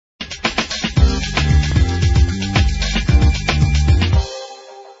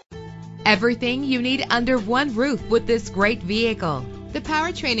Everything you need under one roof with this great vehicle. The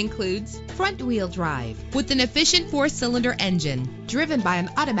powertrain includes front-wheel drive with an efficient 4-cylinder engine driven by an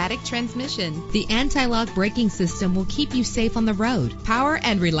automatic transmission. The anti-lock braking system will keep you safe on the road. Power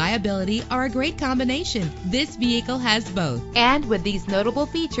and reliability are a great combination. This vehicle has both. And with these notable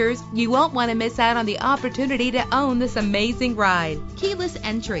features, you won't want to miss out on the opportunity to own this amazing ride. Keyless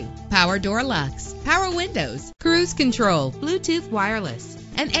entry, power door locks, power windows, cruise control, Bluetooth wireless,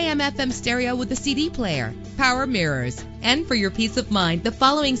 an AM/FM stereo with a CD player, power mirrors. And for your peace of mind, the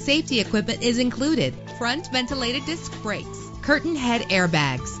following safety equipment is included: front ventilated disc brakes, curtain head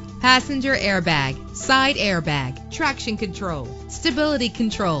airbags, passenger airbag, side airbag, traction control, stability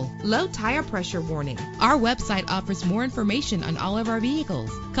control, low tire pressure warning. Our website offers more information on all of our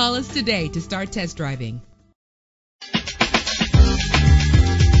vehicles. Call us today to start test driving.